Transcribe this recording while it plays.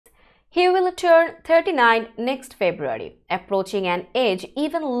He will turn 39 next February, approaching an age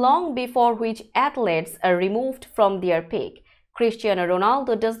even long before which athletes are removed from their peak. Cristiano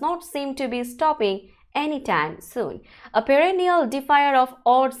Ronaldo does not seem to be stopping anytime soon. A perennial defier of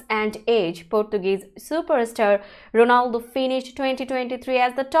odds and age, Portuguese superstar Ronaldo finished 2023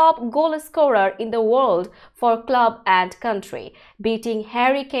 as the top goal scorer in the world for club and country, beating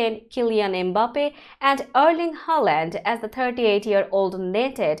Harry Kane, Kylian Mbappe and Erling Haaland as the 38-year-old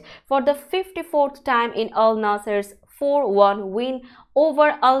netted for the 54th time in Al Nassr's 4-1 win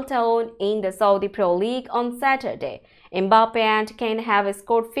over Al Taoun in the Saudi Pro League on Saturday. Mbappe and Kane have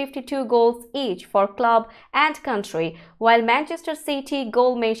scored 52 goals each for club and country, while Manchester City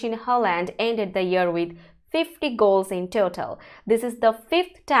goal machine Haaland ended the year with 50 goals in total. This is the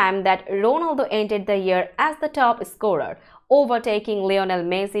fifth time that Ronaldo ended the year as the top scorer, overtaking Lionel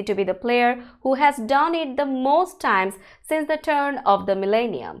Messi to be the player who has done it the most times since the turn of the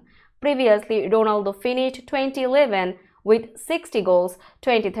millennium. Previously, Ronaldo finished 2011 with 60 goals,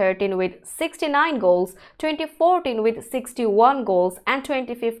 2013 with 69 goals, 2014 with 61 goals and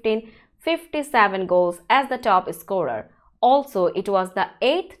 2015 57 goals as the top scorer. Also, it was the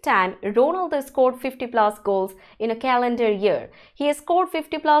 8th time Ronaldo scored 50-plus goals in a calendar year. He scored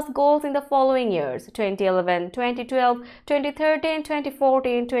 50-plus goals in the following years: 2011, 2012, 2013,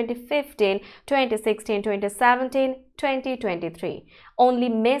 2014, 2015, 2016, 2017, 2023. Only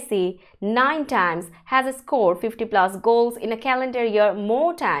Messi 9 times has scored 50-plus goals in a calendar year,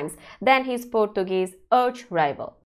 more times than his Portuguese arch-rival.